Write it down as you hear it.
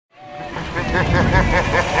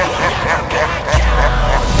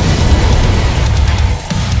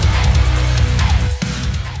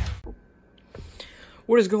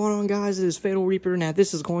is going on, guys? It is Fatal Reaper. Now,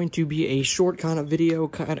 this is going to be a short kind of video,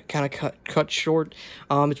 kind of cut short.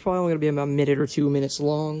 It's probably only going to be about a minute or 2 minutes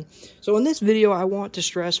long. So in this video, I want to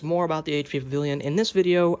stress more about the HP Pavilion. In this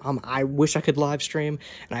video, I wish I could live stream,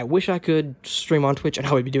 and I wish I could stream on Twitch, and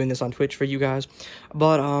I would be doing this on Twitch for you guys.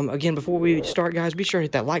 But again, before we start, guys, be sure to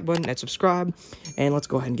hit that like button and subscribe, and let's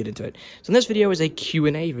go ahead and get into it. So in this video is a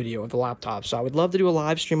Q&A video of the laptop. So I would love to do a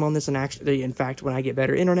live stream on this, and actually, in fact, when I get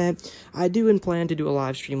better internet, I do plan to do a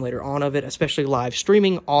live stream later on of it, especially live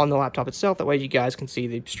streaming on the laptop itself. That way you guys can see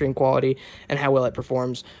the stream quality and how well it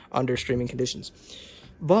performs under streaming conditions.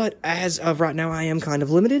 But as of right now, I am kind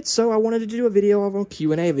of limited, so I wanted to do a video of a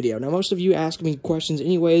Q&A video. Now, most of you ask me questions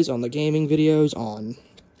anyways on the gaming videos, on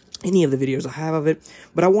any of the videos I have of it,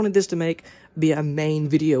 but I wanted this to be a main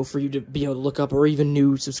video for you to be able to look up, or even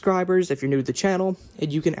new subscribers, if you're new to the channel,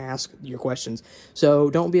 and you can ask your questions.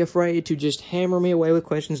 So don't be afraid to just hammer me away with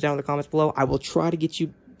questions down in the comments below. I will try to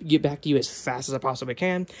get back to you as fast as I possibly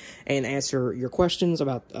can and answer your questions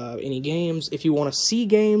about any games. If you want to see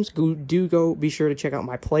games, be sure to check out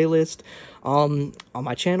my playlist on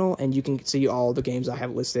my channel, and you can see all the games I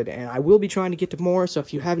have listed. And I will be trying to get to more, so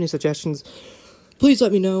if you have any suggestions, please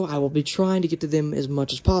let me know. I will be trying to get to them as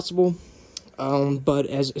much as possible. But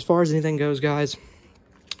as far as anything goes, guys,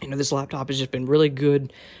 you know, this laptop has just been really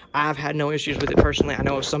good. I've had no issues with it personally. I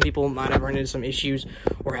know some people might have run into some issues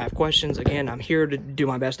or have questions. Again, I'm here to do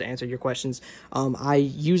my best to answer your questions. I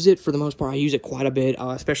use it for the most part. I use it quite a bit,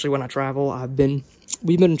 especially when I travel.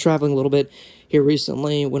 We've been traveling a little bit here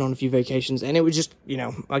recently, went on a few vacations, and it was just, you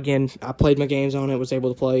know, again, I played my games on it, was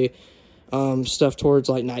able to play stuff towards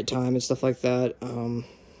like nighttime and stuff like that,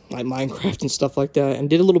 like Minecraft and stuff like that, and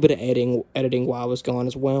did a little bit of editing while I was gone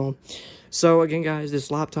as well. So again, guys, this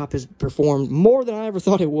laptop has performed more than I ever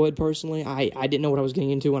thought it would. Personally, I didn't know what I was getting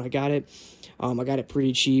into when I got it. I got it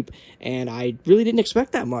pretty cheap, and I really didn't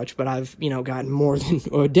expect that much, but I've, you know, gotten more than,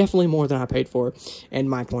 or definitely more than I paid for, in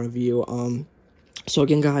my point of view. So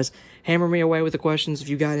again, guys, hammer me away with the questions if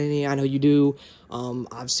you got any. I know you do.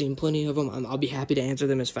 I've seen plenty of them. I'll be happy to answer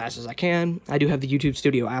them as fast as I can. I do have the YouTube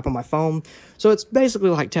Studio app on my phone, so it's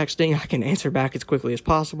basically like texting. I can answer back as quickly as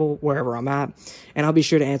possible wherever I'm at, and I'll be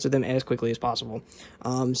sure to answer them as quickly as possible.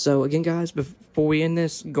 So again, guys, before we end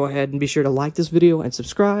this, go ahead and be sure to like this video and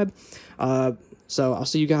subscribe. So I'll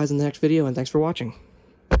see you guys in the next video, and thanks for watching.